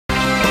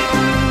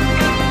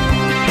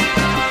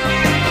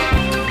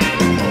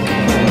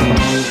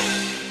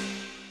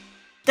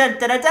Dun,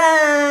 dun, dun,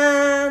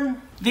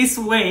 dun. This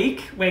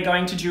week, we're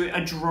going to do a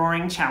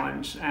drawing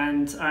challenge,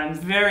 and I'm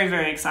very,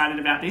 very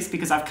excited about this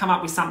because I've come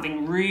up with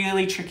something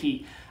really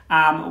tricky.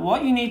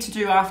 What you need to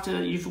do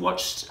after you've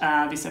watched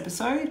this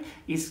episode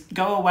is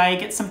go away,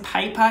 get some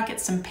paper,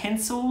 get some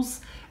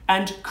pencils,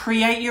 and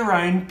create your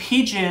own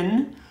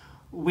pigeon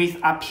with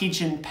a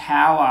pigeon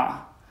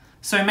power.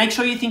 So make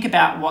sure you think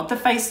about what the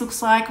face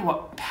looks like,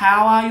 what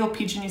power your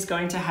pigeon is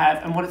going to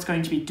have, and what it's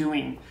going to be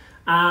doing.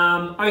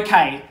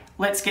 Okay,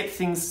 let's get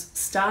things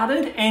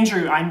started.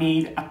 Andrew, I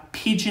need a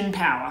pigeon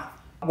power.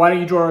 Why don't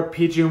you draw a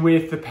pigeon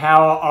with the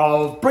power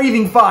of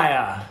breathing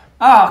fire?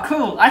 Oh,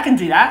 cool. I can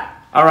do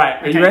that. All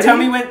right, are you ready? Tell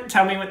me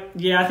when,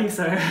 yeah, I think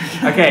so.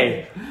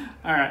 Okay.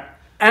 All right.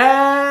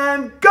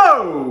 And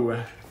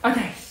go!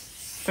 Okay,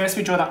 first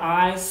we draw the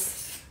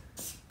eyes.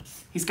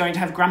 He's going to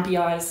have grumpy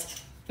eyes.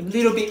 A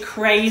little bit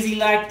crazy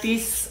like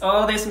this.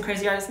 Oh, there's some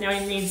crazy eyes. Now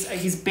he needs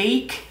his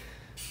beak.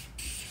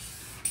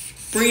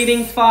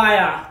 Breathing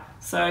fire.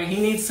 So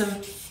he needs some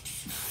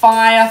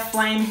fire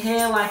flame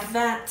hair like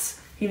that.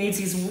 He needs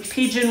his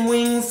pigeon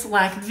wings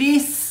like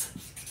this.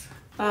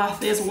 Oh,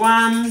 there's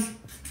one.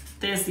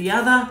 There's the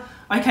other.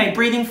 Okay,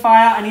 breathing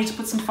fire. I need to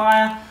put some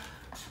fire.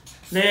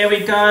 There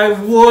we go.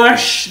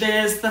 Whoosh.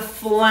 There's the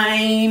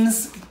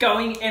flames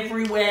going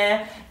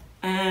everywhere.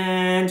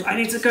 And I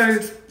need to go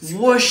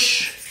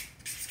whoosh.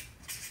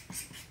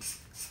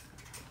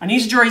 I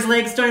need to draw his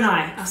legs, don't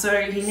I?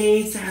 So he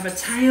needs to have a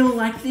tail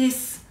like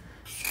this.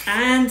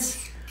 And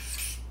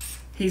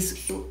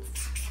his...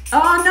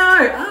 Oh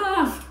no!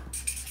 Oh.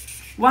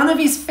 One of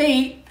his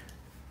feet,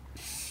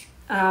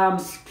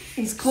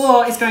 his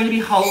claw is going to be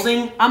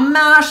holding a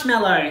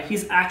marshmallow.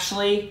 He's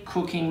actually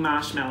cooking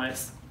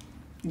marshmallows.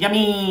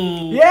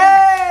 Yummy!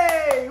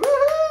 Yay!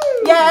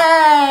 Woohoo!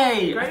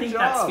 Yay! Great I think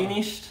job. that's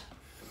finished.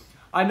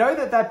 I know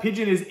that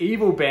pigeon is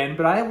evil, Ben,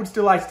 but I would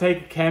still like to take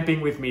it camping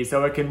with me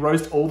so it can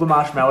roast all the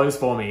marshmallows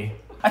for me.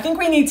 I think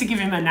we need to give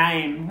him a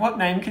name. What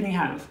name can he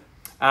have?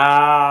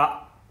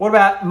 What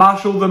about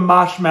Marshall the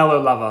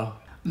Marshmallow Lover?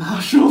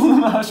 Marshall the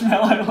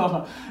Marshmallow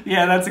Lover.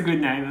 Yeah, that's a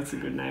good name. That's a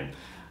good name.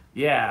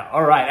 Yeah,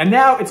 all right. And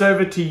now it's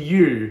over to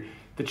you.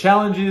 The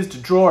challenge is to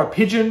draw a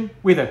pigeon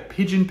with a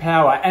pigeon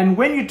power. And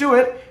when you do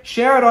it,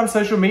 share it on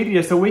social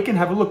media so we can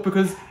have a look,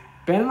 because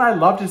Ben and I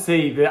love to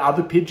see the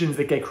other pigeons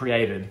that get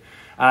created.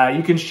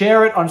 You can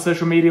share it on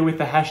social media with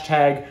the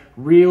hashtag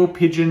Real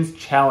Pigeons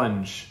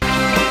Challenge.